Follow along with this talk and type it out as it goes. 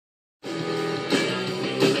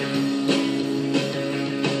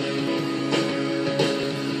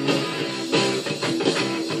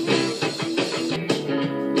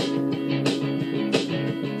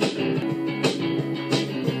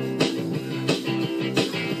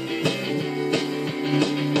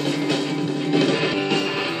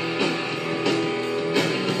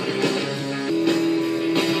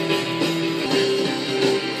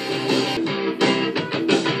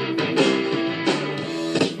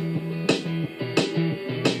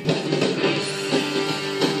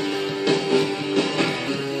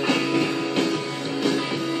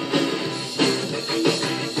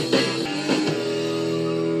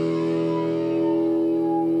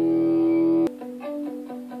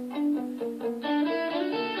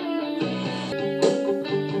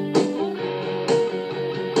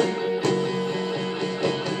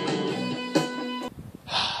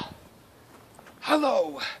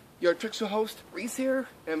Tricks, your host, Reese here,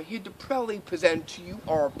 and I'm here to proudly present to you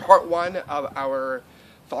our part 1 of our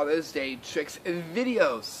Father's Day tricks and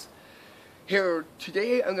videos. Here,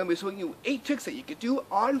 today I'm going to be showing you 8 tricks that you can do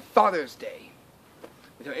on Father's Day.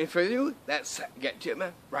 Without any further ado, let's get to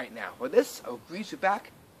them right now. For this, I'll grease you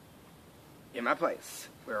back in my place,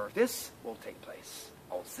 where this will take place.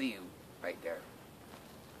 I'll see you right there.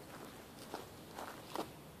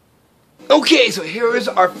 Okay, so here is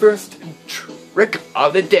our first trick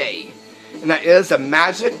of the day, and that is a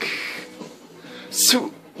magic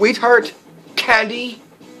Sweetheart Candy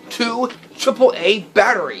 2 AAA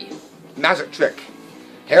battery magic trick.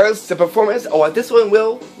 Here's the performance of what this one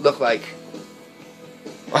will look like.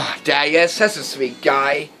 Oh, Dad, yes, that's a sweet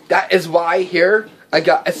guy. That is why here I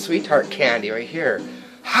got a Sweetheart Candy right here.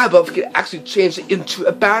 How about if we could actually change it into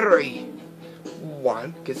a battery?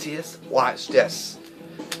 One, can see this? Watch this.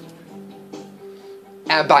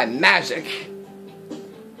 And by magic,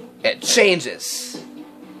 it changes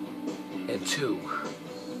into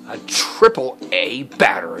a AAA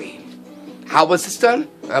battery. How was this done?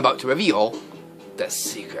 I'm about to reveal the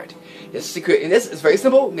secret. The secret in this is very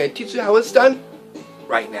simple. I'm going to teach you how it's done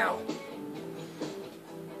right now.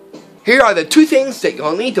 Here are the 2 things that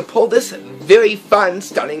you'll need to pull this very fun,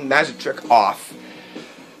 stunning magic trick off.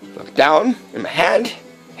 Look down in my hand.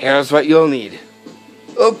 Here's what you'll need.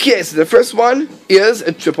 Okay, so the first one is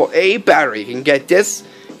a AAA battery. You can get this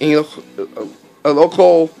in a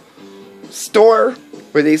local store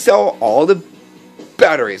where they sell all the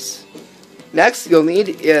batteries. Next, you'll need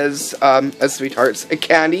is a Sweetheart's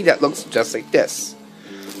candy that looks just like this.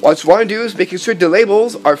 What you want to do is making sure the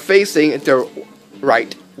labels are facing the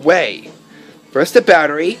right way. First, the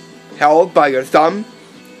battery, held by your thumb,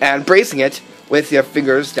 and bracing it with your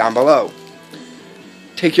fingers down below.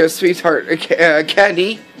 Take your Sweetheart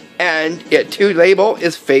candy, and its label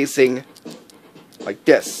is facing like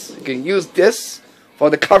this. You can use this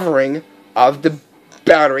for the covering of the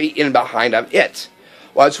battery in behind of it.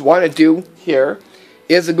 What you want to do here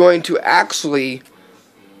is going to actually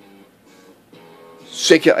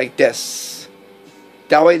shake it like this.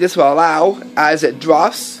 That way this will allow, as it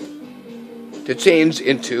drops, to change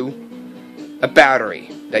into a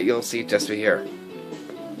battery that you'll see just right here.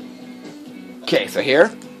 Okay, so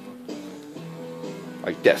here,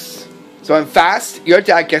 like this. So I'm fast, your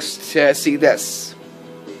dad gets to see this.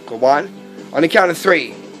 Go on the count of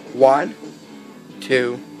 3. 1,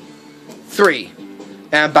 2, 3.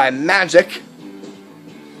 And by magic,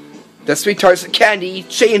 the Sweetheart's candy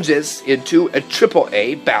changes into a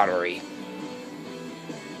AAA battery.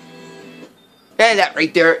 And that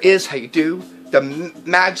right there is how you do the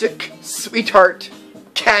magic Sweetheart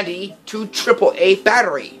Candy 2 AAA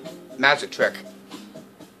battery magic trick.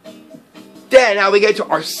 Then now we get to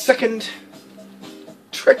our second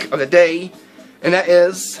trick of the day, and that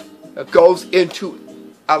is it goes into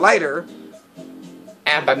a lighter,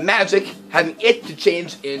 and by magic having it to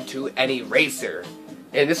change into an eraser.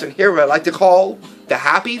 And this one here, what I like to call the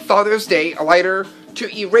Happy Father's Day lighter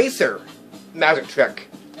to eraser magic trick.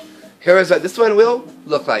 Here is what this one will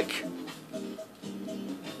look like.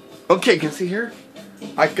 Okay, you can see here,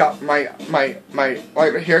 I got my light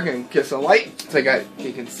right here. Can get some light, so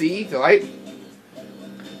you can see the light.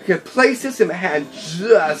 I can place this in my hand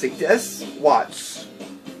just like this. Watch.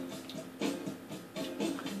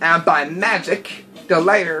 And by magic, the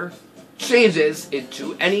lighter changes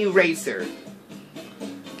into an eraser.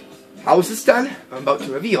 How is this done? I'm about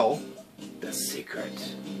to reveal the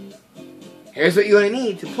secret. Here's what you're going to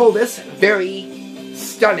need to pull this very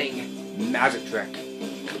stunning magic trick.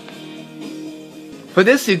 For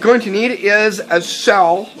this, you're going to need is a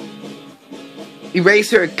shell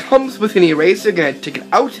eraser. It comes with an eraser. You're going to take it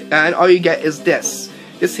out, and all you get is this.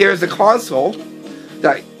 This here is the console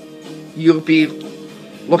that you'll be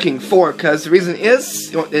looking for, because the reason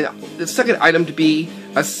is you want the second item to be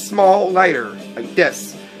a small lighter like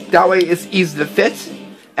this. That way it's easy to fit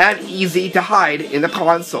and easy to hide in the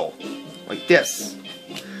console like this.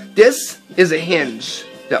 This is a hinge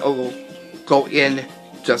that will go in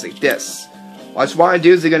just like this. What you want to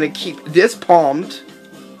do is you're going to keep this palmed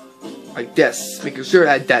like this, making sure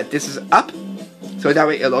that this is up, so that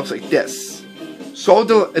way it looks like this. Show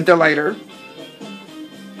the lighter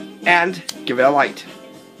and give it a light.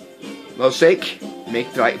 Little shake,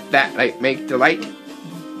 make the light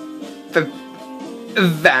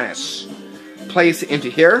vanish. Place it into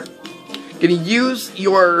here. Gonna use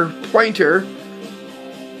your pointer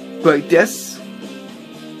like this,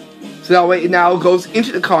 so that way it now goes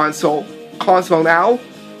into the console. Console now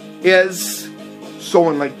is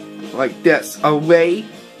showing like this, away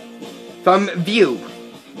from view.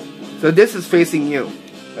 So this is facing you.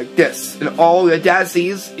 like this, and all your dad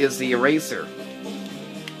sees is the eraser.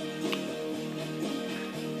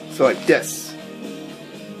 So like this.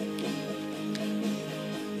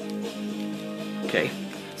 Okay.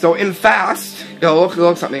 So in fast, it'll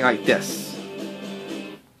look something like this.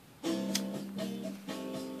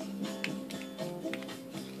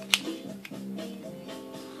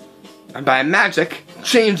 And by magic,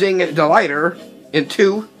 changing the lighter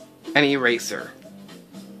into an eraser.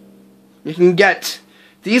 You can get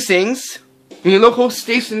these things in your local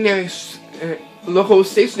stationery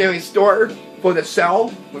store for the shell,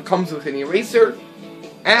 which comes with an eraser,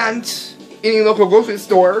 and in your local grocery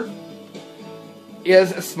store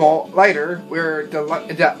is a small lighter where the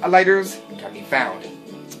lighters can be found.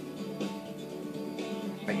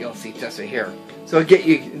 And you'll see just right here. So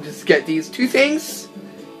you just get these two things,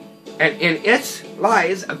 and in it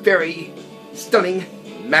lies a very stunning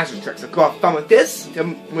magic trick. So go have fun with this. Tell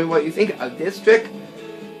me what you think of this trick.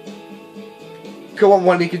 Go on,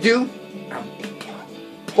 what you could do,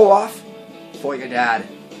 pull off for your dad.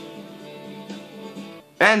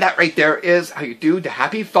 And that right there is how you do the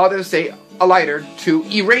Happy Father's Day a lighter to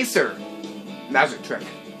eraser magic trick.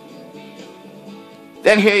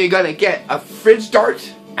 Then here you're gonna get a fridge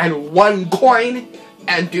dart and 1 coin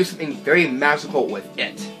and do something very magical with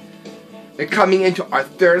it. Then coming into our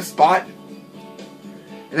third spot,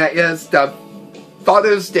 and that is the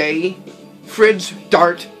Father's Day fridge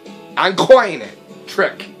dart and coin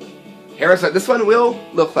trick. Here's what this one will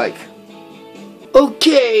look like.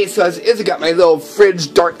 Okay, so as it is, I got my little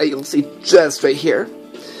fridge dart that you'll see just right here.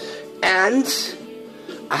 And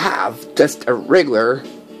I have just a regular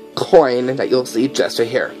coin that you'll see just right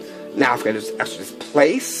here. Now I'm going to just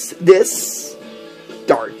place this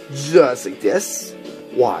dart just like this.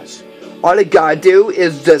 Watch. All I gotta do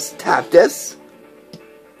is just tap this,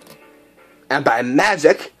 and by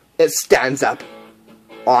magic, it stands up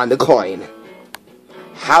on the coin.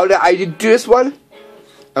 How did I do this one?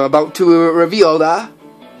 I'm about to reveal the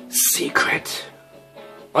secret.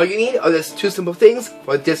 All you need are just 2 simple things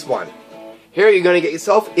for this one. Here you're going to get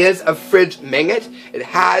yourself is a fridge magnet. It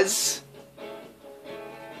has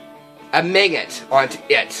a magnet onto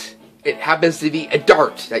it. It happens to be a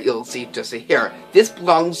dart that you'll see just here. This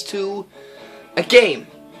belongs to a game,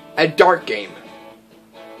 a dart game.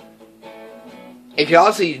 You can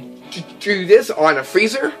also do this on a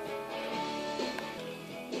freezer.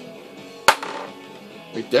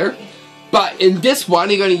 Right there. But in this one,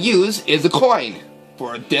 you're going to use is a coin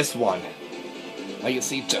for this one. Like you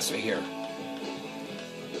see just right here.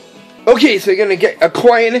 Okay, so you're going to get a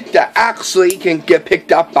coin that actually can get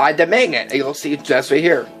picked up by the magnet. You'll see just right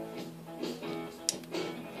here.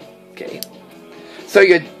 Okay. So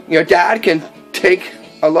your dad can take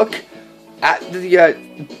a look at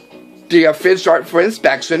the fridge dart for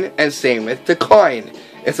inspection, and same with the coin.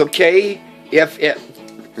 It's okay if it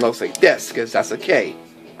looks like this, because that's okay.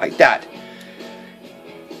 Like that.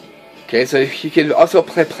 Okay, so you can also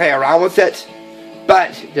play around with it.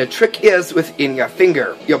 But the trick is within your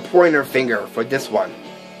finger, your pointer finger for this one.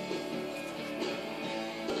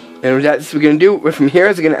 And what that's what we're going to do from here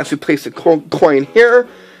is we're going to actually place the coin here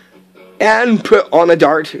and put it on the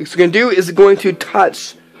dart. What we're going to do is going to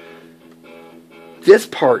touch this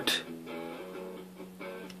part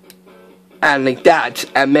and like that,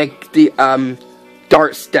 and make the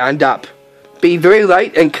dart stand up. Be very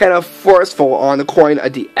light and kind of forceful on the coin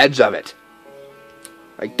at the edge of it.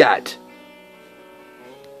 Like that.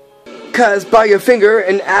 Because by your finger,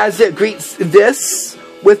 and as it greets this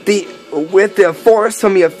with the force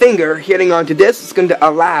from your finger hitting onto this, it's going to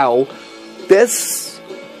allow this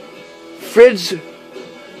fridge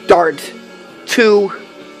dart to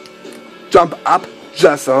jump up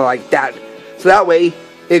just like that. So that way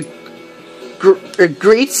it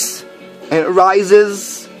greets and it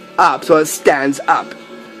rises up, so it stands up.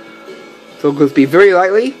 So it goes be very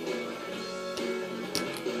lightly,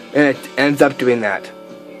 and it ends up doing that.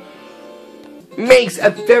 Makes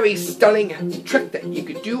a very stunning trick that you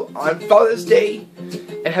could do on Father's Day,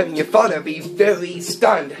 and having your father be very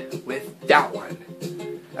stunned with that one.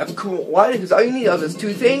 A cool one, because all you need are those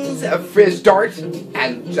 2 things, a fridge dart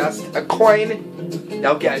and just a coin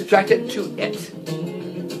that'll get attracted to it.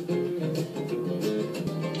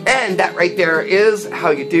 And that right there is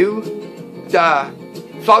how you do the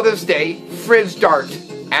Father's Day fridge dart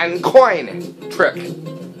and coin trick.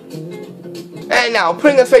 And now,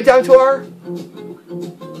 putting us right down to our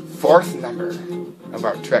 4th number of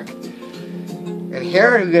our trick. And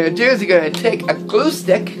here, what you're going to do is you're going to take a glue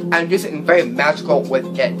stick and do something very magical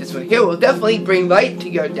with it. This one here will definitely bring light to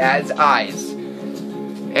your dad's eyes.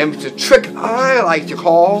 And it's a trick I like to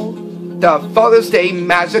call the Father's Day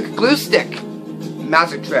Magic Glue Stick.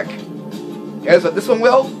 magic trick. Here's what this one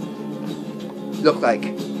will look like.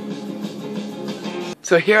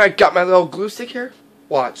 So here I got my little glue stick here.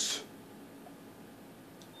 Watch.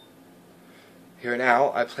 Here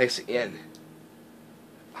now, I place it in.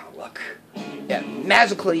 Oh, look. It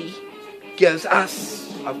magically gives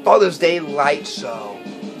us a Father's Day light show.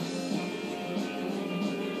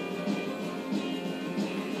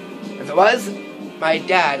 As it was, my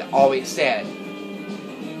dad always said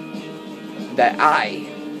that I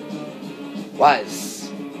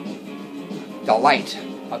was the light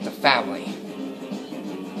of the family.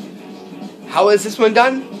 How is this one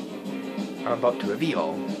done? I'm about to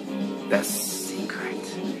reveal the secret.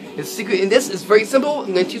 The secret in this is very simple.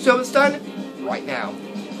 I'm going to teach you how it's done right now.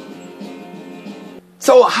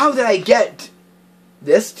 So how did I get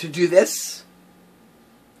this to do this?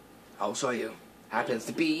 I'll show you. Happens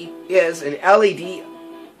to be is an LED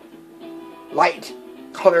light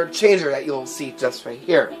color changer that you'll see just right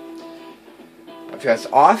here. I'll turn this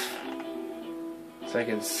off so I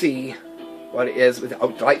can see what it is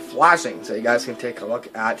without the light flashing, so you guys can take a look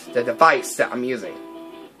at the device that I'm using.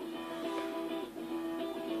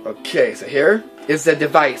 Okay, so here is the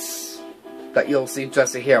device that you'll see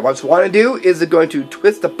just here. What you want to do is you're going to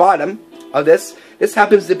twist the bottom of this. This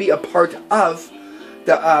happens to be a part of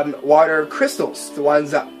the water crystals, the one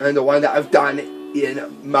that I've done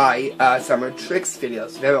in my summer tricks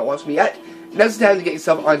videos. If you haven't watched me yet, now's the time to get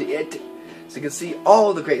yourself onto it, so you can see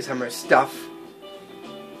all the great summer stuff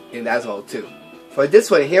in that as well too. For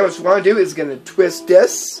this one here, what you want to do is going to twist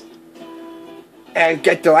this and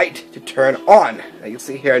get the light to turn on. Now you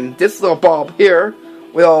see here, and this little bulb here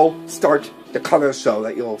will start the color show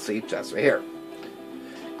that you'll see just right here.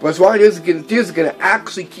 What you want to do is going to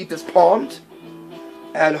actually keep this palmed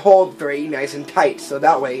and hold very nice and tight, so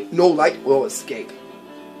that way no light will escape.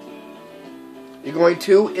 You're going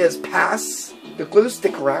to is pass the glue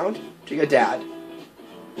stick around to your dad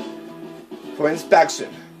for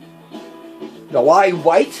inspection. Now why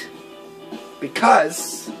white?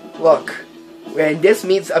 Because, look, when this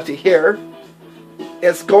meets up to here,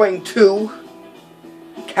 it's going to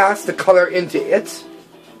cast the color into it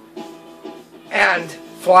and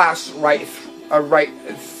flash right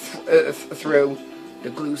through the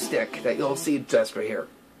glue stick that you'll see just right here.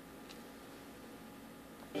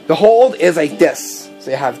 The hold is like this. So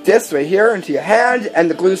you have this right here into your hand, and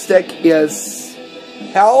the glue stick is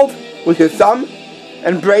held with your thumb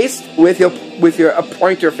and braced with your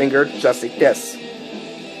pointer finger, just like this.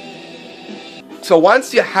 So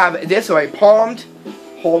once you have this already palmed,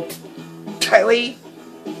 hold tightly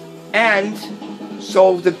and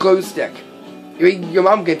show the glue stick. Your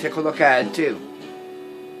mom can take a look at it too.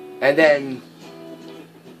 And then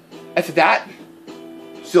after that,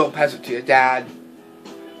 she'll pass it to your dad.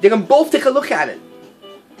 They can both take a look at it.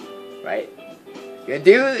 Right? What you're going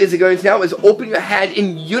to do is you're going to now is open your hand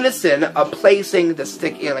in unison of placing the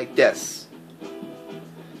stick in like this.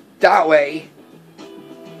 That way,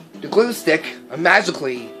 the glue stick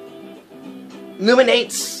magically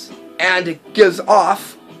illuminates and gives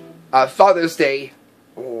off a Father's Day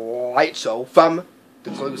light show from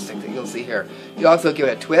the glue stick that you'll see here. You also give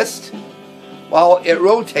it a twist while it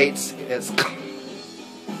rotates its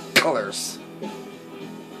colors.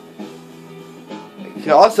 You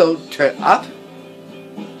can also turn it up,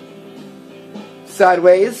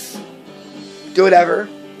 sideways, do whatever,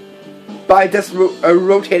 by just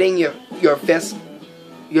rotating your fist,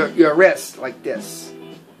 your wrist like this,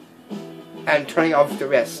 and turning off the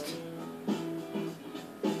wrist.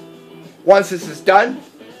 Once this is done,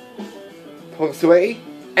 pull this away,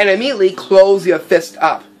 and immediately close your fist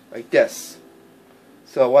up like this.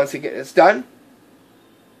 So once you get this done,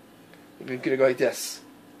 you're gonna go like this.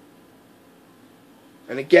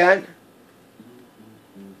 And again,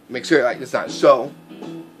 make sure like it's not so.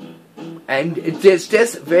 And ditch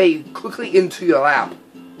this very quickly into your lap.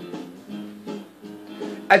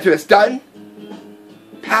 After it's done,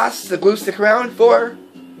 pass the glue stick around for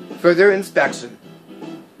further inspection.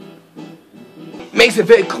 Makes it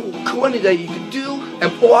very cool that you can do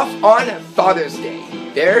and pull off on Father's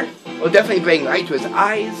Day. There, will definitely bring light to his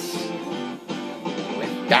eyes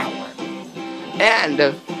with that one.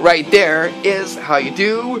 And right there is how you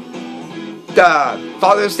do the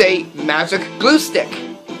Father's Day magic glue stick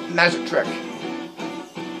magic trick.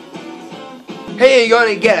 Hey, you're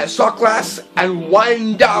gonna get a shot glass and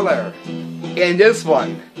 $1 in this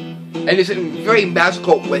one. And it's very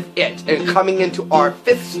magical with it. And coming into our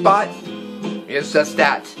 5th spot is just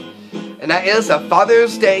that. And that is a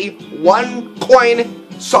Father's Day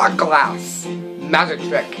 1-coin shot glass magic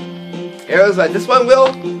trick. Here's what this one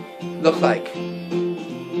will look like.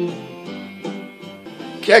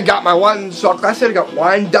 Okay, I got my one shot glass. I got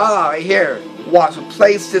 $1 right here. Watch, we'll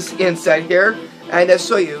place this inside here, and I'll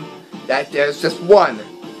show you that there's just one.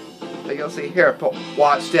 So you'll see here.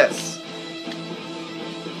 Watch this.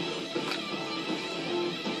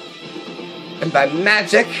 And by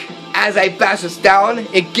magic, as I bash this down,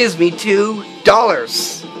 it gives me $2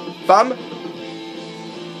 from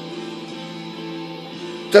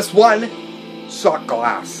just one shot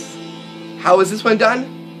glass. How is this one done?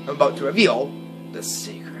 I'm about to reveal the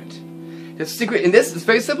secret. The secret in this is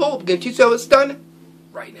very simple. I'm going to teach you how it's done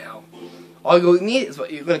right now. All you'll need is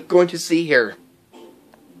what you're going to see here.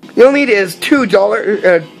 You'll need is $2,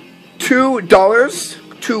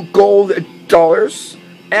 $2 gold dollars,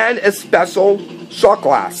 and a special shot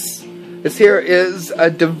glass. This here is a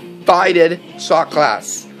divided shot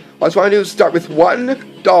glass. What you want to do is start with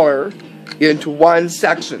 $1 into one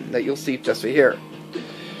section that you'll see just right here.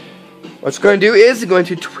 What you're going to do is you're going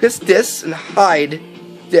to twist this and hide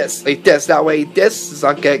this like this. That way this does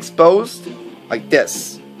not get exposed like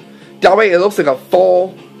this. That way it looks like a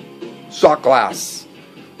full shot glass.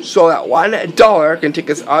 So that $1 can take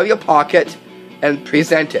this out of your pocket and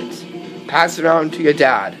present it. Pass it around to your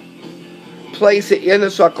dad. Place it in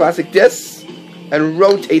the shot glass like this and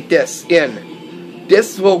rotate this in.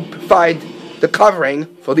 This will provide the covering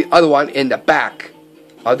for the other one in the back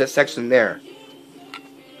of this section there.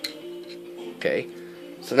 Okay,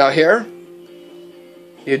 so now here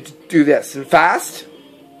you do this and fast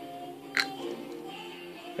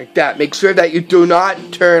like that. Make sure that you do not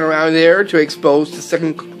turn around there to expose the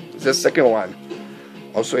second one.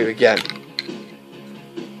 I'll show you again.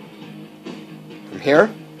 From here,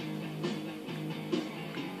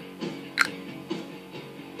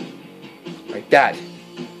 like that,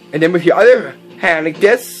 and then with your other hand like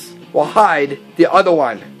this, will hide the other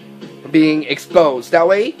one from being exposed. That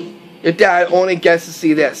way, your dad only gets to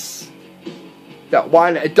see this. That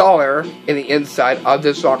 $1 in the inside of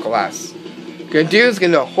the shot glass. What you're going to do is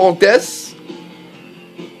going to hold this.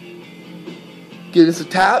 Give this a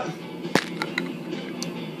tap.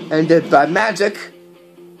 And then by magic,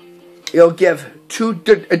 it'll give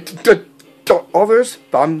 $2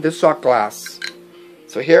 from the shot glass.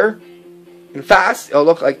 So here, and fast, it'll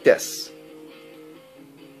look like this.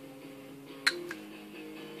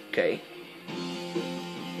 Okay.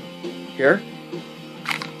 Here.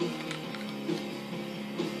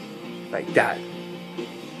 Like that.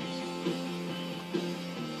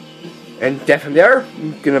 And then from there,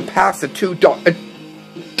 I'm going to pass the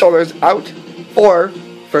 $2 out for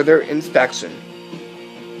further inspection.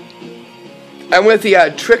 And with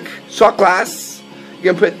the trick shot glass,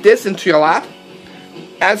 you can put this into your lap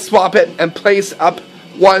and swap it and place up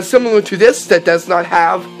one similar to this that does not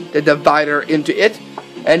have the divider into it.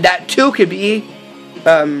 And that too could be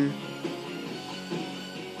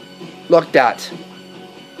looked at.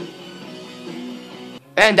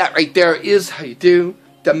 And that right there is how you do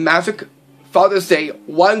the magic Father's Day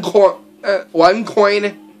one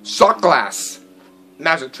coin shot glass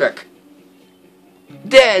magic trick.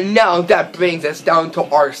 Then now that brings us down to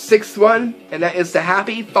our sixth one, and that is the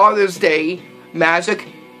Happy Father's Day magic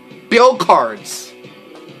bill cards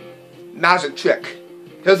magic trick.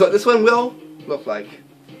 Here's what this one will look like.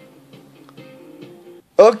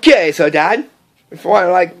 Okay, so Dad, if you want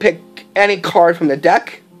to like pick any card from the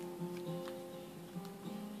deck,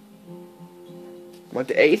 1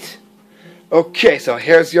 to 8. Okay, so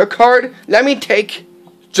here's your card. Let me take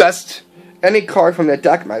just any card from the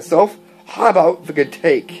deck myself. How about if we could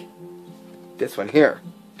take this one here?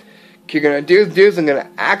 What you're gonna do is I'm gonna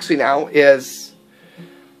actually now is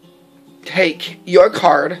take your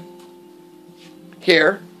card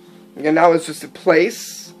here. And now it's just to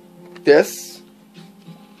place this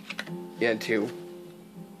into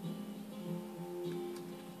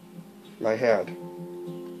my hand.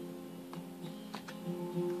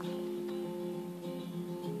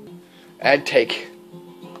 And take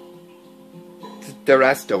the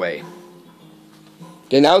rest away.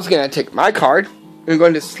 Okay, now I was going to take my card. I'm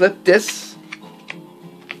going to slip this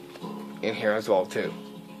in here as well too.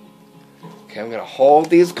 Okay, I'm going to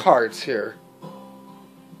hold these cards here.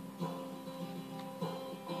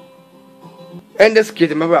 And just give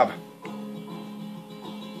them a rub.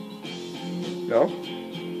 No?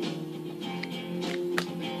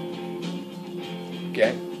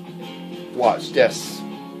 Okay. Watch this.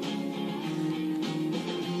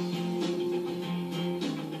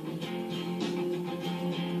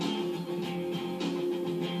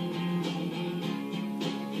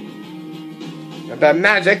 And by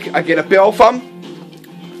magic, I get a bill from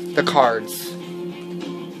the cards.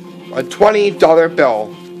 A $20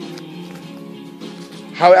 bill.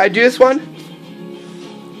 How did I do this one?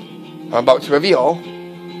 I'm about to reveal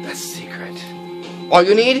All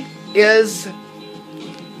you need is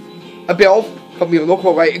a bill from your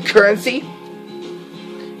local currency.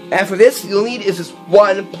 And for this, you'll need is just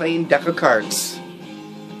one plain deck of cards.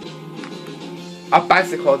 A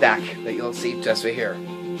bicycle deck that you'll see just right here.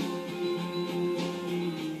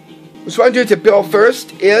 What you want to do to bill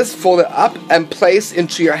first is fold it up and place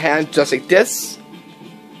into your hand just like this.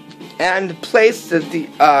 And place the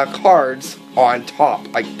cards on top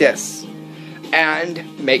like this.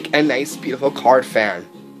 And make a nice beautiful card fan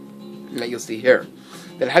that you'll see here.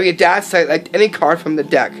 Then have your dad select any card from the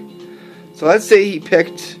deck. So let's say he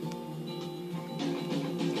picked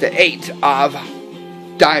the 8 of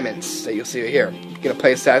diamonds that you'll see right here. You're going to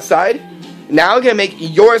place that aside. Now you're going to make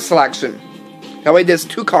your selection. That way there's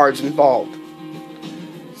 2 cards involved.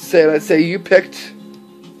 Let's say you picked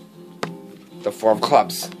the 4 of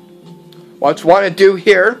clubs. What you want to do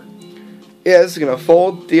here is you're going to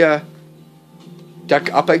fold the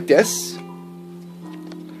deck up like this.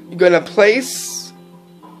 You're going to place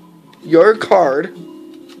your card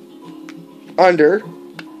under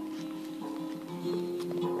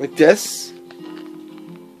like this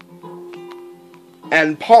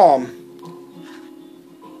and palm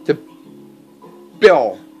the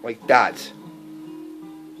bill like that.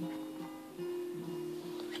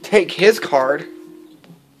 Take his card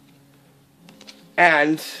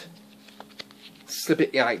and slip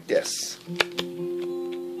it in like this,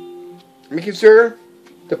 making sure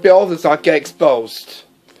the bill does not get exposed.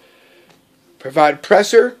 Provide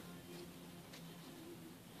pressure.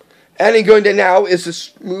 And you're going to now is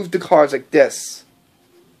just move the cards like this.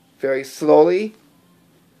 Very slowly.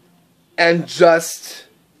 And just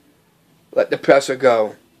let the pressure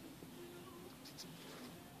go.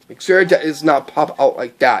 Make sure that it does not pop out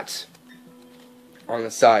like that on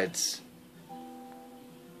the sides.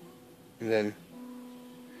 And then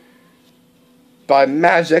by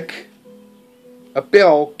magic, a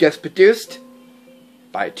bill gets produced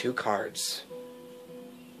by 2 cards.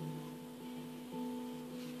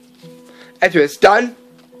 After it's done,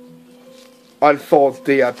 unfold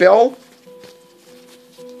the bill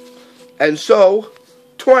and show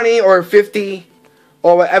 20 or 50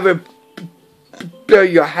 or whatever bill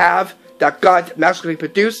you have that got magically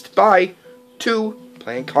produced by 2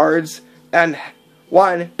 playing cards and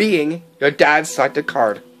 1 being your dad's selected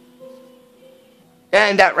card.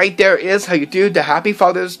 And that right there is how you do the Happy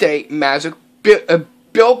Father's Day magic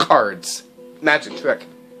bill cards magic trick.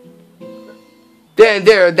 Then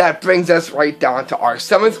that brings us right down to our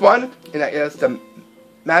 7th one, and that is the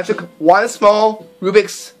magic 1 small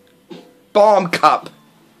Rubik's bomb cup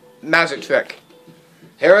magic trick.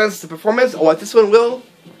 Here is the performance of what this one will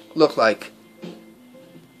look like.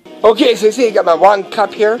 Okay, so you see I got my 1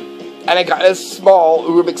 cup here, and I got a small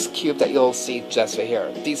Rubik's Cube that you'll see just right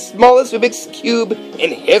here. The smallest Rubik's Cube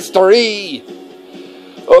in history!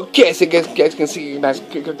 Okay, so you guys can see your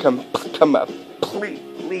magic come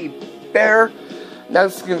completely bare. Now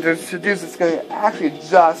it's going to introduce, it's going to actually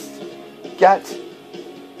just get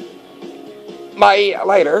my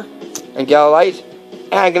lighter and get a light,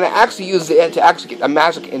 and I'm going to actually use it to actually get the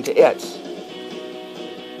magic into it.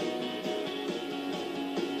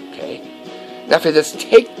 Okay. Now if I just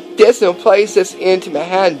take this and place this into my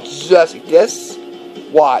hand just like this,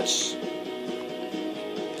 watch.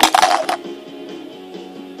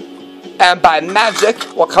 And by magic,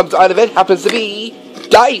 what comes out of it happens to be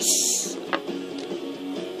dice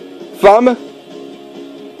from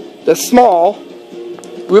the small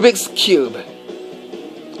Rubik's Cube.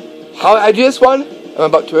 How I do this one, I'm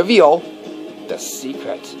about to reveal the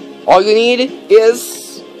secret. All you need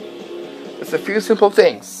is just a few simple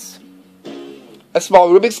things. A small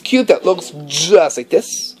Rubik's Cube that looks just like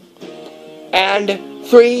this, and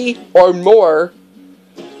 3 or more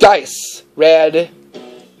dice, red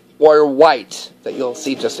or white, that you'll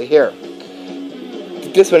see just here.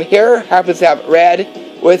 This one here happens to have red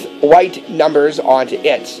with white numbers onto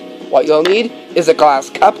it. What you'll need is a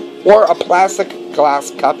glass cup or a plastic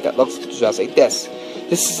glass cup that looks just like this.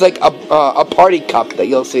 This is like a party cup that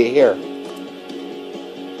you'll see here.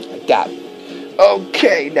 Like that.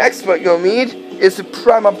 Okay, next what you'll need is to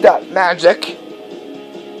prime up that magic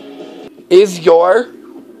is your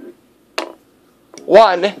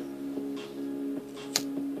 1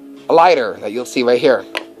 lighter that you'll see right here.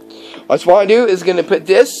 What you want to do is going to put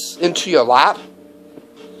this into your lap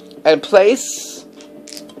and place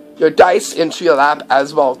your dice into your lap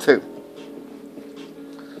as well too.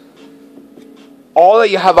 All that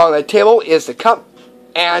you have on the table is the cup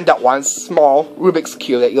and that 1 small Rubik's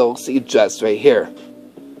Cube that you'll see just right here.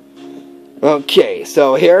 Okay,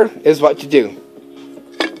 so here is what to do.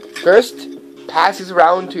 First, pass these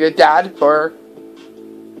around to your dad for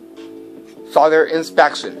further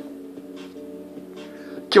inspection.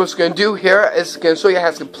 Okay, what we're going to do here is going to show you how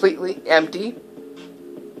it's completely empty.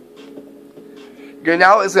 You're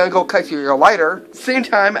now is going to go cut your lighter, same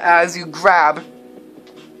time as you grab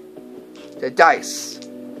the dice.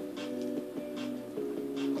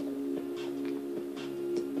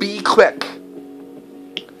 Be quick.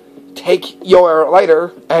 Take your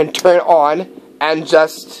lighter and turn it on and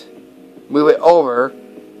just move it over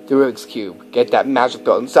the Rubik's Cube. Get that magic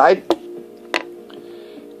belt inside.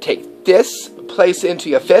 Take this, place it into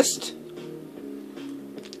your fist.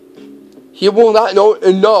 He will not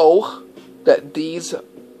know that these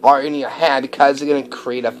are in your hand because you're going to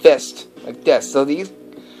create a fist like this. So these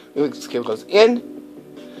Rubik's Cube goes in,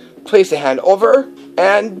 place the hand over,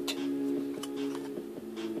 and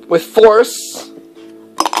with force,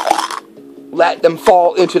 let them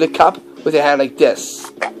fall into the cup with a hand like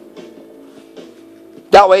this.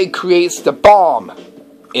 That way it creates the bomb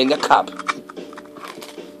in the cup.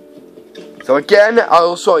 So again, I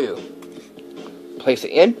will show you. Place it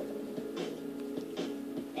in.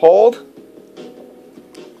 Hold.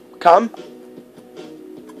 Come.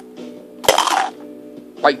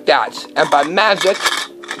 Like that. And by magic,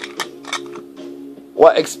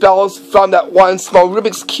 what expels from that one small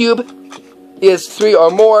Rubik's Cube is 3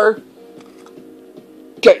 or more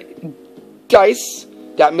dice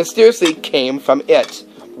that mysteriously came from it.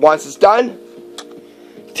 Once it's done,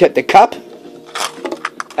 tip the cup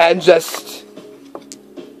and just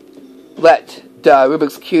let the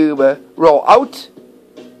Rubik's Cube roll out,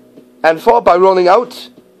 and fall by rolling out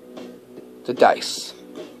the dice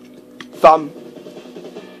from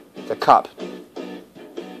the cup.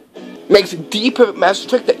 Makes a deeper magic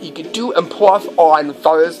trick that you could do and pull off on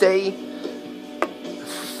Father's Day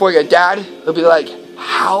for your dad. He'll be like,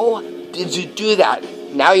 how did you do that?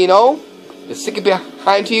 Now you know. You stick it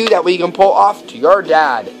behind you, that way you can pull off to your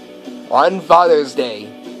dad on Father's Day.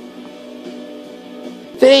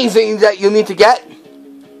 Things that you need to get: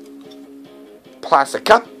 plastic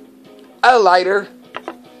cup, a lighter,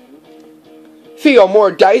 3 or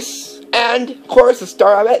more dice, and of course the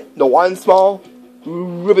star of it, the one small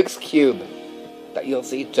Rubik's Cube that you'll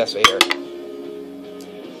see just right here.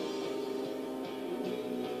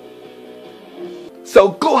 So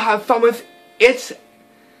go have fun with it,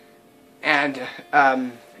 and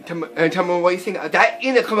tell me what you think of that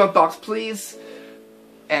in the comment box, please.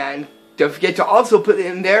 And don't forget to also put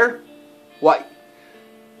in there what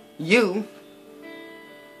you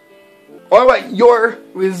or what your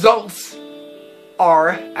results are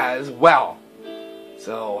as well.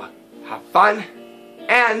 So have fun,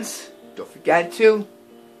 and don't forget to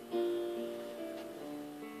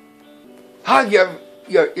hug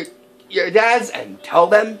your dads and tell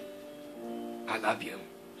them I love you.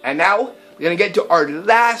 And now we're gonna get to our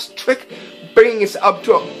last trick, bringing us up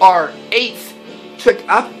to our 8th trick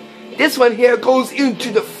up. This one here goes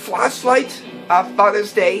into the flashlight of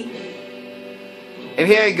Father's Day. And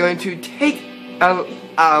here you're going to take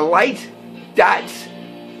a light that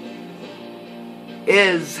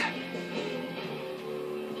is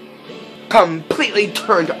completely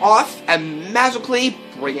turned off and magically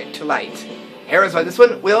bring it to light. Here is what this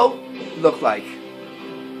one will look like.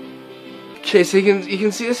 Okay, so you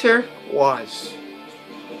can see this here. Watch.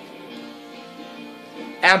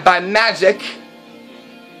 And by magic,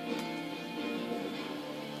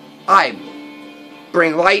 I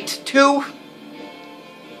bring light to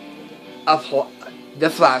the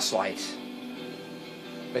flashlight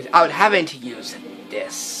without having to use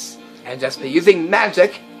this, and just by using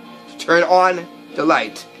magic to turn on the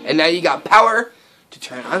light. And now you got power to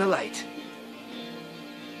turn on the light.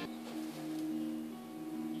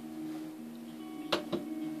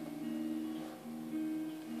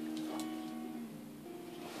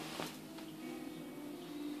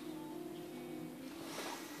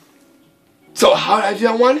 So how did I do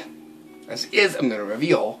that one? I'm going to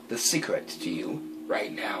reveal the secret to you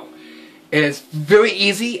right now. It is very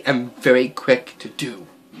easy and very quick to do.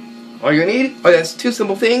 All you need are just 2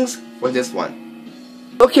 simple things for this one.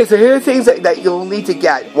 Okay, so here are things that you'll need to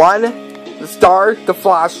get. 1, the star, the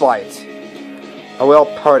flashlight. I will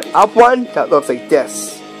power up one that looks like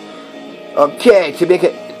this. Okay, to make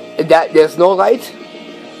it that there's no light,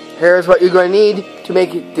 here's what you're going to need to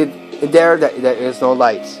make it there that there is no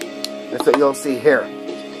light. That's what you'll see here.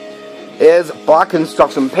 Is black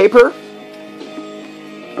construction paper,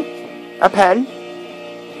 a pen,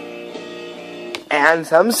 and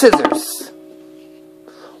some scissors.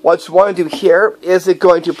 What you want to do here is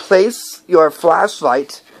going to place your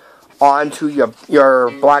flashlight onto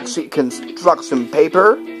your black sheet construction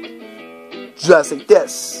paper, just like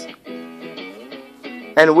this.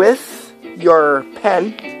 And with your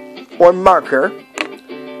pen or marker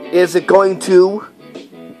is it going to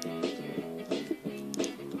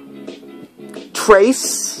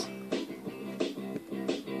trace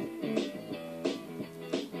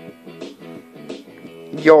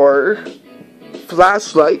your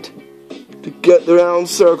flashlight to get the round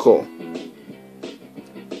circle.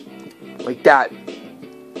 Like that.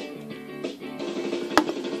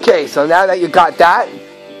 Okay, so now that you got that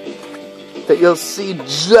you'll see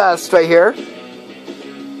just right here.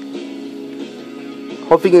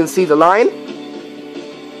 Hope you can see the line.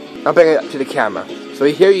 I'll bring it up to the camera. So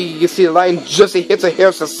here you see the line just hits it.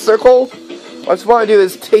 Here's a circle. What you want to do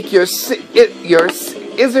is take your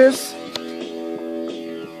scissors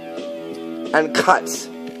and cut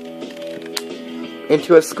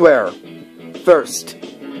into a square first.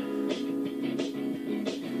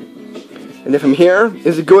 And then from here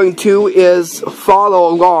is going to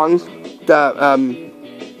follow along the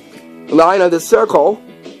line of the circle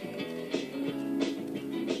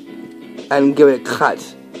and give it a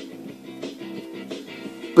cut.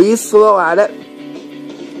 Be slow at it.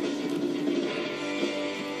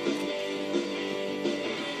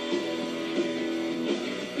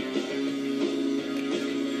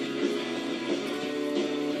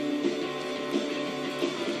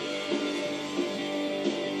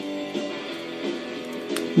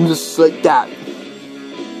 Just like that.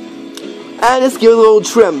 And just give it a little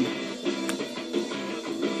trim.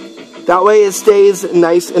 That way it stays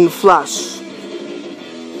nice and flush.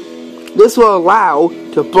 This will allow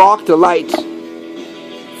to block the light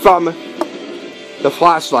from the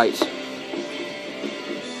flashlight.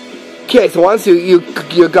 Okay, so once you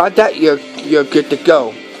got that, you're good to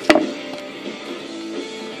go.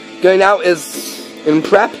 Okay, now is in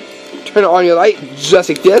prep. Turn on your light just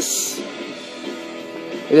like this.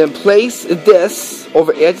 And then place this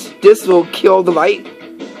over it. This will kill the light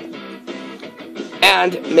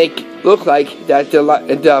and make look like that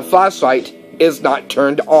the flashlight is not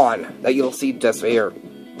turned on. That you'll see just right here.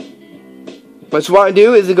 What you want to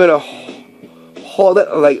do is you're gonna hold it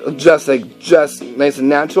just nice and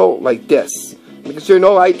natural like this. Making sure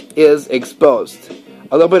no light is exposed.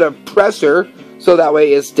 A little bit of pressure so that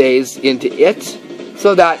way it stays into it,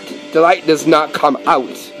 so that the light does not come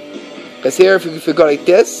out. Because here, if you go like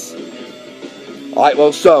this, light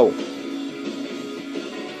will show.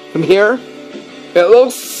 From here, it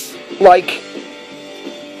looks like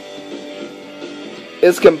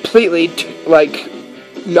it's completely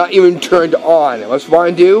not even turned on. What you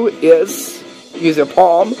want to do is use your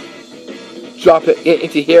palm, drop it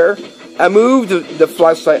into here, and move the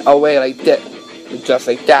flashlight away like this, just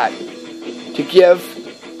like that, to give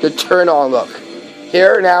the turn on look.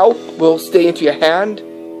 Here now will stay into your hand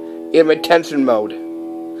in retention mode.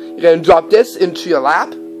 You're going to drop this into your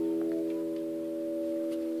lap,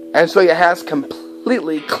 and so your hand's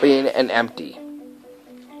completely clean and empty.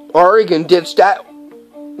 Or you can ditch that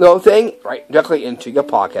little thing right directly into your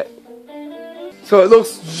pocket. So it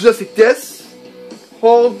looks just like this.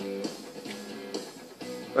 Hold,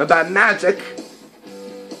 and by magic,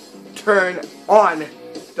 turn on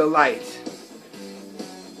the light.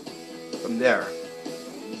 From there,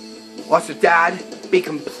 watch your dad be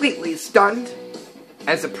completely stunned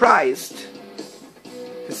and surprised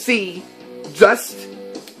to see just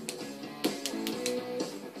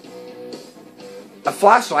a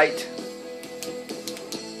flashlight,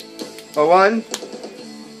 or one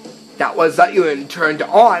that was let you and turned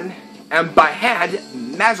on, and by hand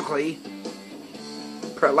magically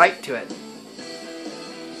put light to it.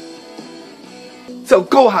 So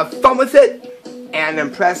go have fun with it and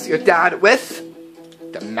impress your dad with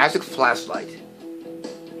the magic flashlight.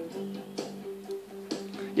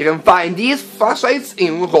 You can find these flashlights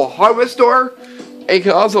in your local hardware store, and you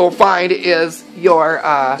can also find your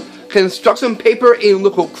construction paper in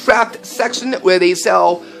local craft section where they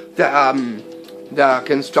sell the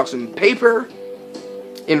construction paper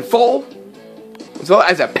in full, as well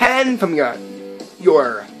as a pen from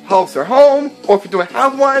your house or home, or if you don't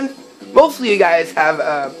have one. Most of you guys have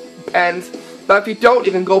pens, but if you don't,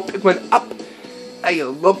 you can go pick one up at your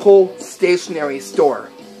local stationery store.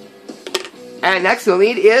 And next you'll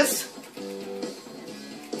need is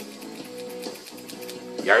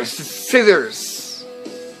your scissors.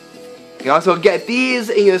 You can also get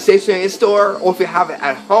these in your stationery store, or if you have it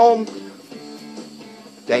at home,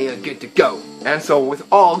 then you're good to go. And so with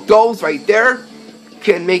all those right there, you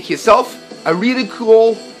can make yourself a really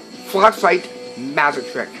cool flashlight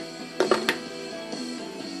magic trick.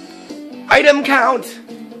 Item count: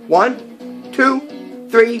 1, 2,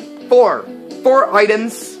 3, 4. 4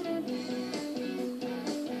 items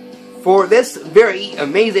for this very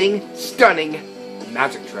amazing, stunning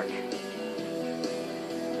magic trick.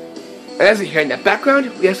 And as you hear in the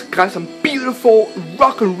background, we have got some beautiful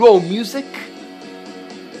rock and roll music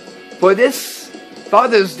for this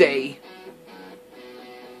Father's Day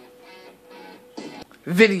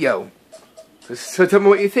video. So tell me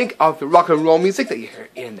what you think of the rock and roll music that you hear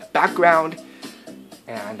in the background.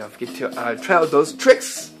 And don't forget to try out those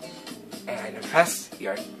tricks and impress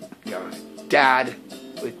your dad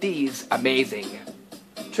with these amazing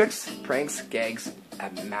tricks, pranks, gags,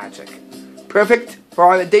 and magic. Perfect for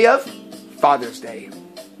on the day of Father's Day.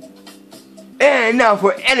 And now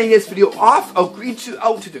for ending this video off, I'll greet you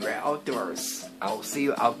out to the outdoors. I'll see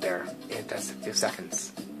you out there in just a few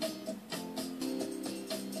seconds.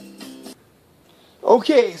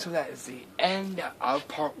 Okay, so that is the end of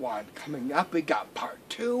part 1. Coming up, we got part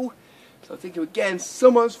 2. So thank you again so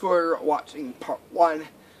much for watching part 1.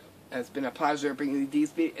 It's been a pleasure bringing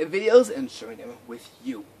these videos and sharing them with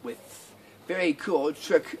you with very cool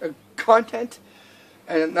trick content.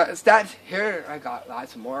 And that's that. Here I got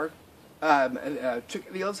lots more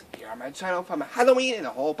trick videos here on my channel from Halloween and a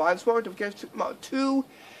whole bunch more. Don't forget to check them out too.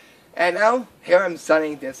 And now here I'm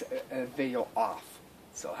signing this video off.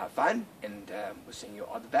 So have fun, and wishing you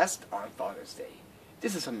all the best on Father's Day.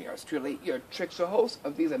 This is from yours truly, your trick show host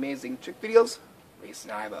of these amazing trick videos, Reese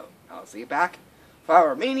Nybo. I'll see you back for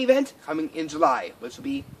our main event coming in July, which will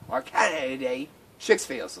be our Canada Day tricks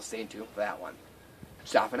video, so stay tuned for that one.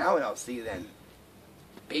 Stop for now, and I'll see you then.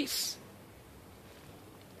 Peace.